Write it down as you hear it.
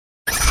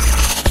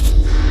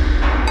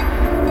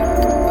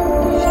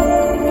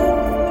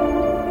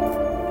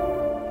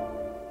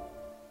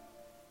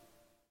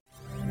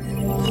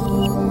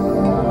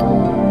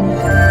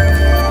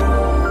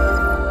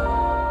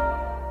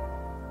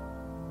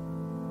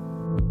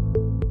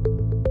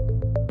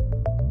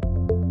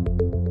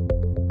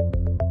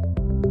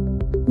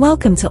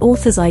Welcome to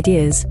Author's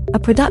Ideas, a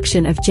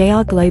production of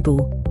JR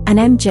Global, an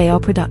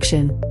MJR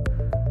production.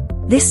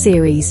 This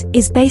series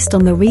is based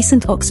on the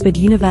recent Oxford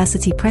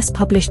University Press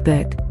published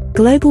book,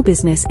 Global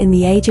Business in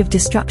the Age of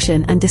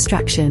Destruction and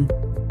Distraction.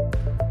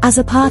 As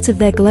a part of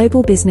their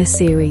Global Business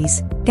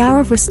series,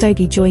 Gaurav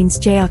Rastogi joins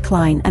J.R.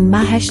 Klein and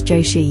Mahesh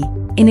Joshi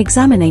in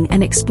examining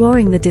and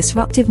exploring the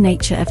disruptive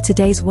nature of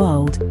today's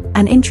world,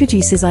 and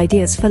introduces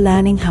ideas for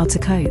learning how to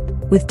cope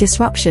with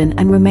disruption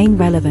and remain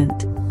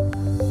relevant.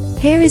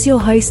 Here is your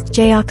host,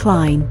 J.R.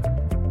 Klein.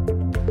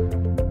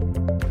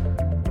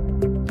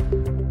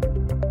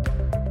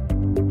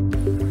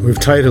 We've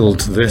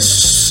titled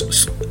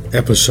this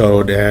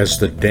episode as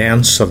The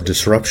Dance of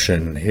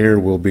Disruption. Here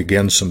we'll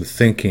begin some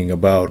thinking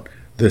about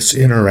this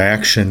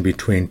interaction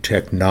between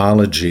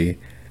technology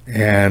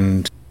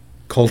and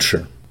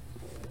culture.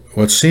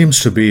 What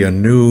seems to be a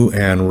new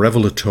and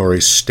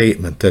revelatory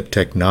statement that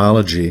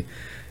technology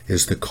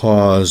is the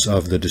cause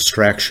of the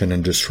distraction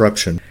and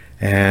disruption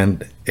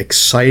and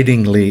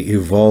excitingly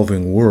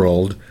evolving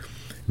world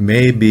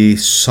may be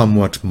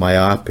somewhat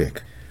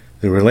myopic.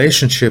 The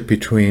relationship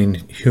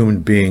between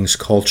human beings,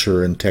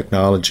 culture, and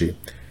technology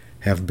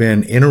have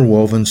been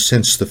interwoven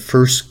since the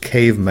first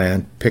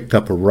caveman picked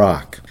up a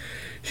rock.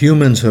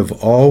 Humans have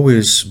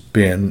always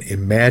been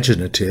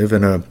imaginative,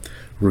 and a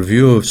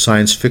review of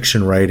science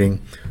fiction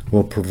writing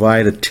will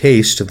provide a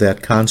taste of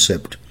that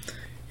concept.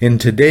 In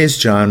today's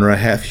genre,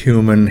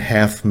 half-human,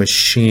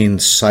 half-machine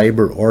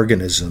cyber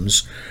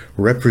organisms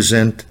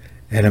represent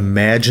an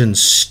imagined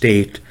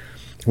state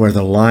where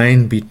the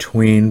line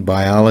between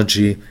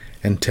biology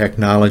and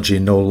technology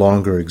no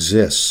longer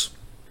exists.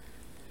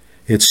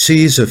 It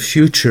sees a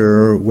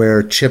future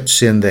where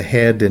chips in the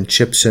head and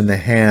chips in the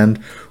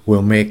hand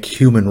will make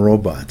human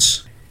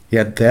robots.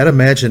 Yet that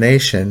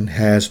imagination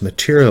has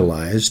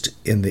materialized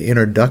in the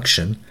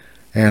introduction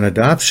and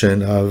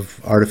adoption of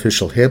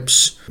artificial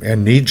hips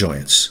and knee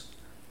joints,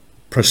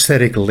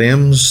 prosthetic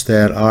limbs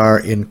that are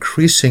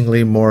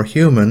increasingly more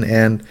human,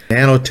 and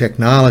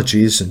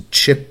nanotechnologies and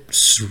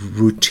chips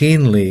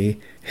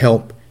routinely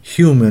help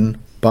human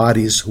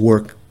bodies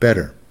work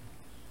better.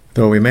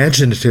 Though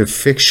imaginative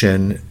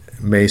fiction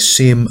may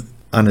seem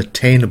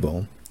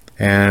unattainable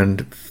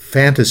and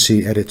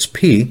fantasy at its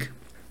peak,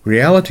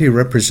 reality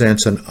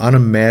represents an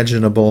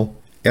unimaginable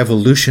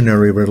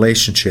evolutionary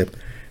relationship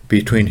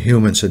between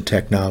humans and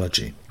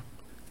technology.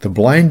 The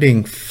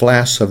blinding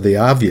flash of the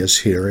obvious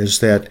here is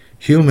that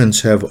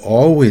humans have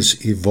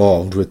always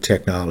evolved with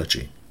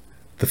technology.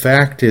 The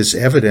fact is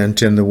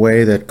evident in the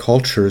way that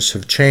cultures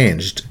have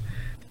changed.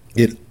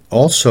 It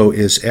also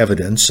is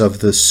evidence of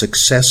the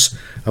success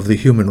of the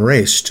human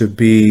race to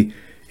be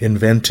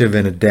inventive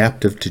and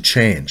adaptive to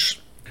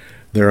change.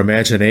 Their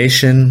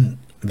imagination,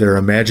 their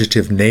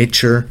imaginative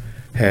nature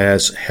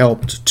has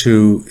helped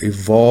to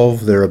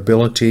evolve their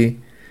ability,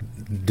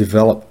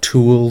 develop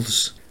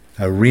tools,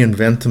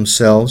 reinvent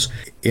themselves.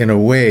 In a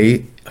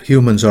way,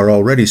 humans are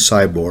already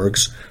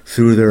cyborgs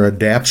through their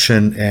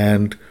adaptation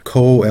and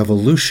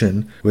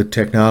co-evolution with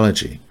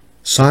technology.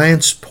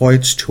 Science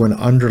points to an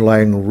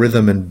underlying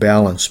rhythm and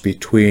balance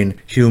between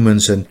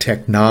humans and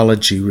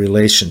technology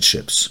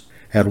relationships.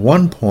 At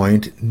one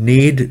point,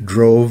 need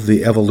drove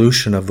the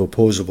evolution of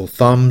opposable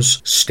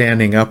thumbs,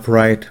 standing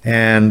upright,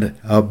 and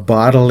a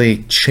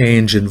bodily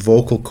change in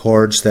vocal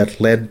cords that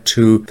led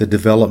to the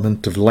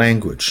development of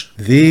language.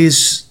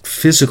 These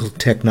physical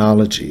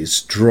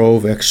technologies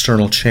drove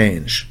external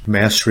change.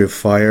 Mastery of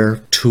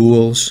fire,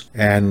 tools,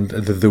 and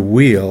the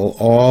wheel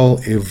all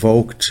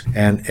evoked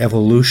an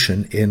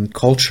evolution in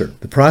culture.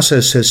 The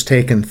process has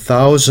taken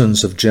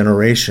thousands of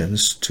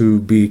generations to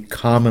be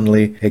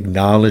commonly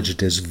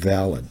acknowledged as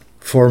valid.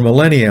 For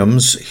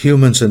millenniums,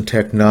 humans and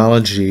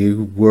technology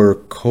were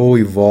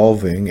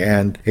co-evolving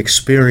and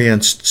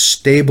experienced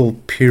stable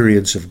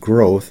periods of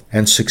growth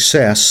and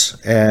success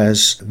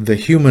as the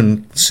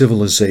human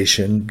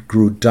civilization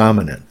grew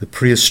dominant. The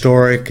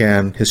prehistoric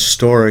and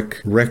historic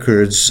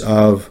records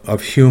of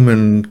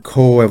human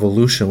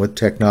co-evolution with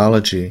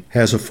technology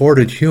has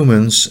afforded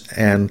humans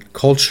and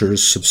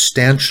cultures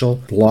substantial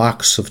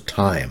blocks of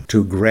time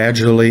to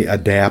gradually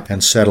adapt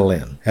and settle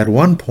in. At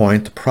one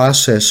point, the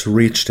process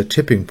reached a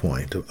tipping point,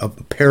 a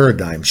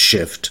paradigm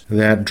shift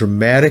that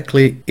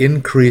dramatically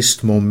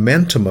increased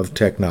momentum of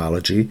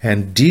technology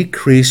and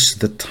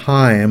decreased the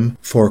time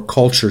for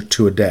culture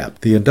to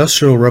adapt. The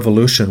Industrial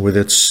Revolution, with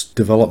its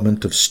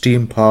development of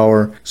steam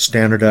power,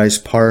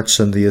 standardized parts,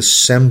 and the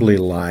assembly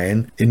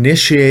line,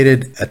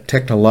 initiated a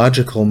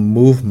technological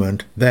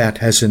movement that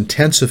has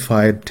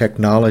intensified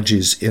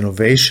technology's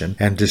innovation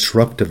and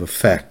disruptive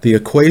effect. The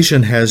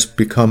equation has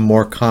become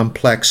more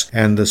complex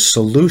and the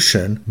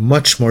solution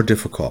much more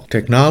difficult.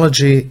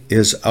 Technology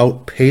is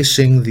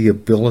outpacing the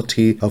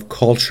ability of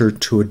culture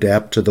to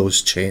adapt to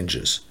those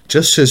changes.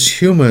 Just as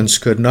humans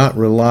could not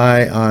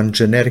rely on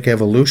genetic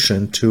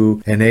evolution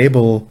to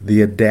enable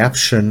the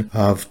adaptation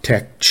of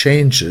tech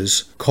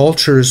changes,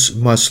 cultures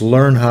must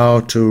learn how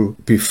to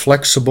be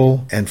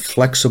flexible and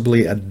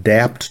flexibly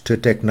adapt to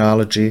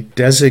technology,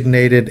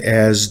 designated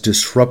as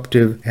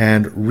disruptive,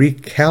 and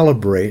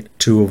recalibrate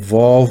to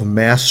evolve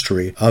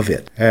mastery of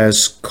it.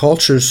 As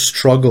culture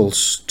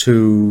struggles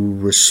to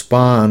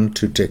respond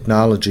to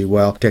technology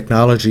while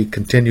technology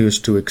continues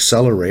to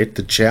accelerate,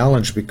 the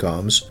challenge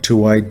becomes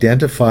to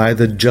identify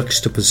the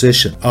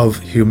juxtaposition of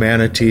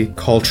humanity,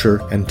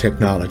 culture, and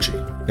technology.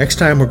 Next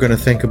time we're going to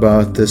think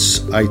about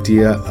this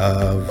idea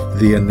of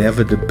the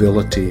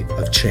inevitability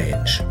of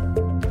change.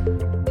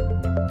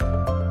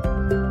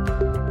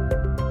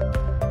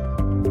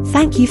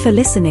 Thank you for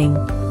listening.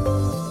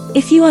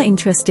 If you are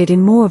interested in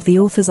more of the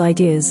author's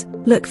ideas,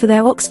 look for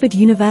their Oxford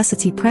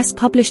University Press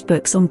published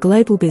books on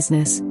global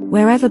business,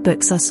 wherever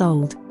books are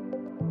sold.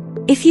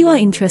 If you are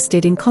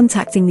interested in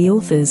contacting the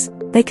authors,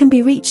 they can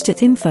be reached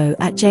at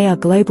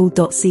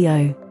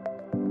info@jrglobal.co.